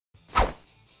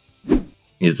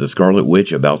Is the Scarlet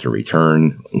Witch about to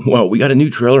return? Well, we got a new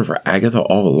trailer for Agatha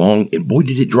all along, and boy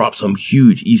did it drop some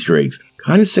huge Easter eggs,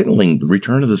 kind of signaling the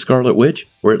return of the Scarlet Witch,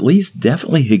 or at least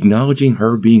definitely acknowledging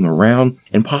her being around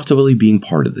and possibly being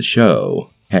part of the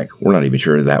show. Heck, we're not even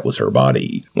sure that was her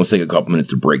body. Let's take a couple minutes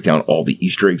to break down all the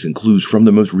Easter eggs and clues from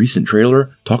the most recent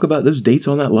trailer, talk about those dates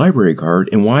on that library card,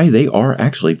 and why they are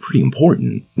actually pretty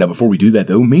important. Now before we do that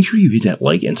though, make sure you hit that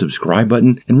like and subscribe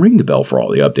button and ring the bell for all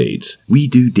the updates. We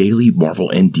do daily Marvel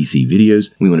and DC videos.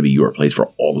 We want to be your place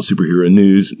for all the superhero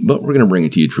news, but we're going to bring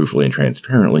it to you truthfully and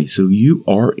transparently so you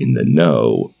are in the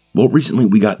know. Well, recently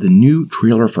we got the new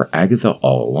trailer for Agatha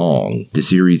All Along. The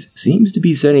series seems to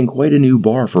be setting quite a new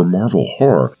bar for Marvel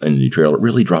horror, and the new trailer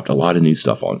really dropped a lot of new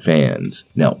stuff on fans.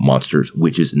 Now, monsters,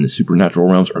 witches, and the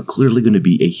supernatural realms are clearly going to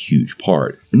be a huge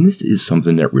part, and this is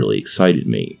something that really excited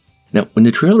me. Now, when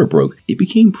the trailer broke, it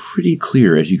became pretty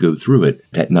clear as you go through it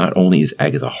that not only is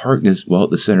Agatha Harkness well at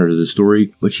the center of the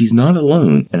story, but she's not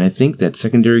alone, and I think that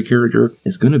secondary character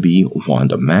is going to be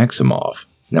Wanda Maximoff.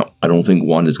 Now, I don't think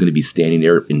Wanda's going to be standing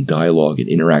there in dialogue and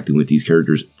interacting with these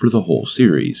characters for the whole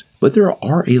series, but there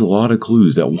are a lot of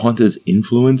clues that Wanda's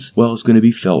influence, well, is going to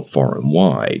be felt far and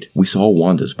wide. We saw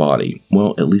Wanda's body,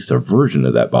 well, at least a version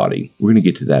of that body. We're going to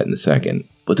get to that in a second.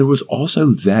 But there was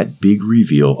also that big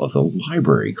reveal of the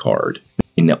library card.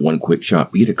 In that one quick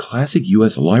shot, we get a classic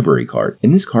US library card,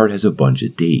 and this card has a bunch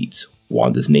of dates.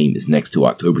 Wanda's name is next to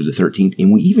October the 13th,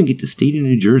 and we even get the state of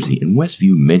New Jersey and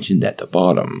Westview mentioned at the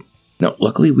bottom. Now,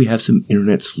 luckily we have some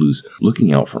internet sleuths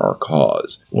looking out for our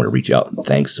cause. I want to reach out and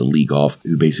thanks to Leakoff,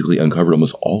 who basically uncovered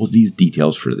almost all of these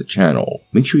details for the channel.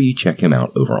 Make sure you check him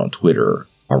out over on Twitter.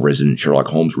 Our resident Sherlock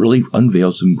Holmes really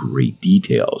unveiled some great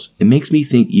details. It makes me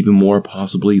think even more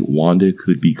possibly Wanda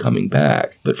could be coming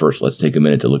back. But first, let's take a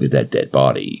minute to look at that dead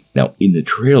body. Now, in the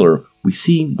trailer, we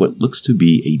see what looks to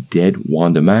be a dead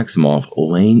Wanda Maximoff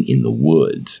laying in the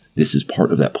woods. This is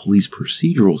part of that police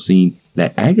procedural scene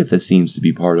that Agatha seems to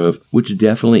be part of, which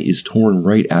definitely is torn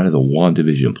right out of the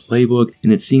WandaVision playbook,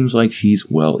 and it seems like she's,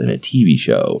 well, in a TV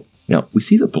show. Now, we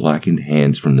see the blackened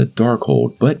hands from the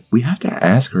Darkhold, but we have to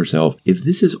ask ourselves if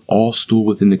this is all still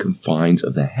within the confines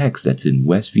of the hex that's in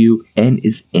Westview, and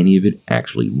is any of it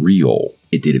actually real?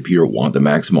 It did appear Wanda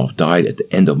Maximoff died at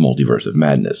the end of Multiverse of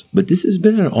Madness, but this has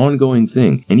been an ongoing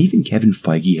thing, and even Kevin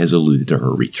Feige has alluded to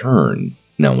her return.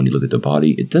 Now, when you look at the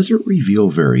body, it doesn't reveal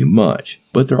very much,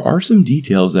 but there are some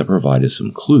details that provide us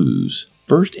some clues.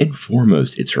 First and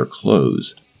foremost, it's her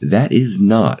clothes. That is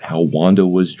not how Wanda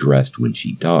was dressed when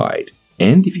she died.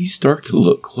 And if you start to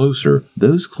look closer,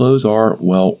 those clothes are,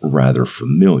 well, rather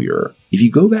familiar. If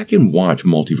you go back and watch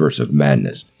Multiverse of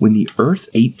Madness, when the Earth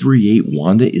 838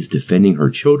 Wanda is defending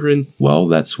her children, well,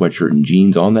 that sweatshirt and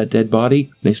jeans on that dead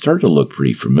body, they start to look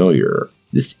pretty familiar.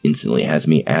 This instantly has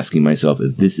me asking myself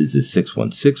if this is the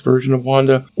 616 version of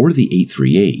Wanda or the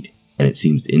 838, and it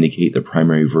seems to indicate the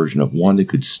primary version of Wanda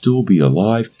could still be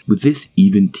alive, with this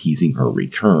even teasing her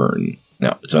return.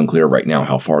 Now, it's unclear right now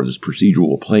how far this procedure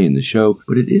will play in the show,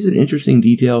 but it is an interesting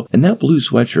detail, and that blue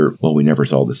sweatshirt, well, we never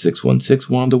saw the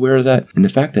 616 Wanda wear that, and the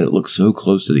fact that it looks so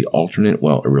close to the alternate,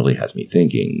 well, it really has me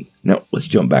thinking. Now, let's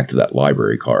jump back to that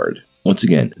library card. Once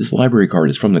again, this library card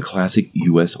is from the classic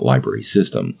US library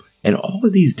system, and all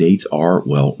of these dates are,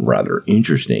 well, rather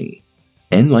interesting.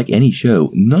 And like any show,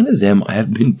 none of them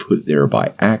have been put there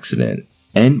by accident,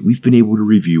 and we've been able to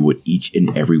review what each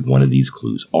and every one of these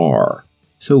clues are.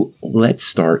 So let's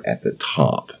start at the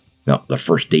top. Now, the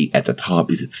first date at the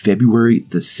top is February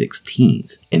the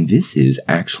 16th, and this is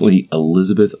actually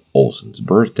Elizabeth Olsen's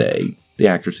birthday, the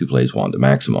actress who plays Wanda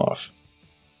Maximoff.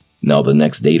 Now, the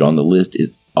next date on the list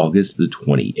is August the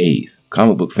 28th.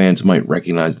 Comic book fans might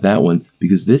recognize that one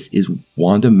because this is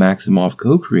Wanda Maximoff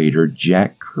co-creator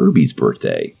Jack Kirby's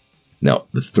birthday. Now,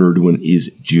 the third one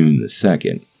is June the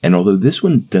 2nd, and although this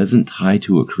one doesn't tie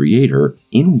to a creator,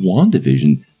 in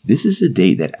WandaVision, this is the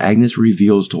date that Agnes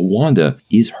reveals to Wanda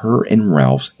is her and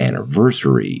Ralph's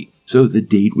anniversary, so the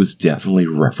date was definitely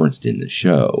referenced in the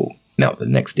show. Now, the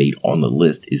next date on the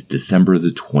list is December the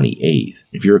 28th.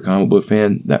 If you're a comic book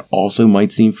fan, that also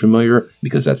might seem familiar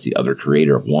because that's the other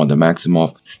creator of Wanda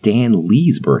Maximoff, Stan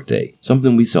Lee's birthday,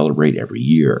 something we celebrate every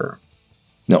year.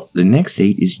 Now, the next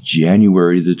date is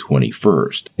January the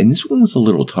 21st, and this one was a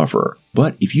little tougher.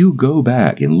 But if you go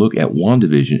back and look at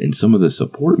WandaVision and some of the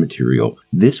support material,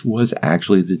 this was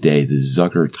actually the day the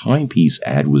Zucker timepiece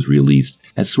ad was released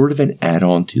as sort of an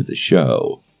add-on to the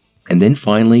show. And then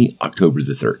finally, October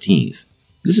the 13th.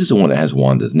 This is the one that has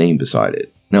Wanda's name beside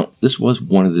it. Now, this was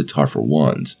one of the tougher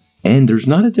ones, and there's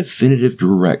not a definitive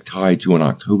direct tie to an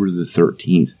October the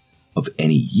 13th of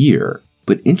any year.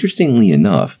 But interestingly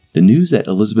enough, The news that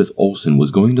Elizabeth Olsen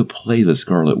was going to play the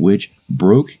Scarlet Witch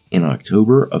broke in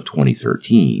October of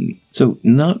 2013. So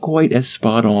not quite as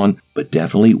spot on, but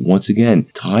definitely once again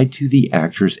tied to the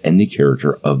actress and the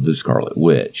character of the Scarlet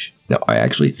Witch. Now, I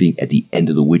actually think at the end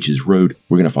of The Witch's Road,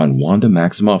 we're going to find Wanda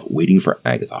Maximoff waiting for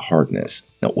Agatha Harkness.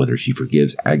 Now, whether she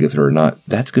forgives Agatha or not,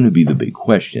 that's going to be the big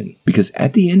question. Because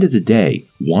at the end of the day,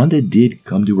 Wanda did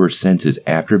come to her senses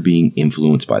after being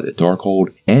influenced by the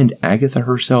Darkhold, and Agatha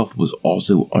herself was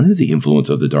also under the influence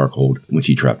of the Darkhold when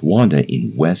she trapped Wanda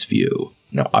in Westview.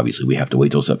 Now, obviously, we have to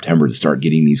wait till September to start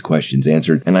getting these questions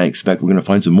answered, and I expect we're going to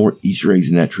find some more Easter eggs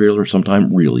in that trailer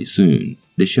sometime really soon.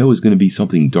 The show is going to be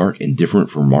something dark and different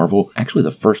for Marvel, actually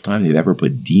the first time they've ever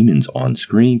put demons on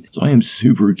screen, so I am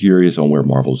super curious on where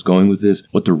Marvel's going with this,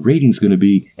 what the rating's going to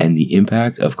be, and the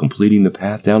impact of completing the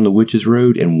path down the Witch's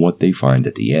Road and what they find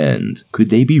at the end. Could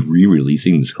they be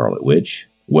re-releasing the Scarlet Witch?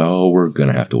 Well, we're going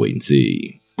to have to wait and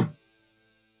see.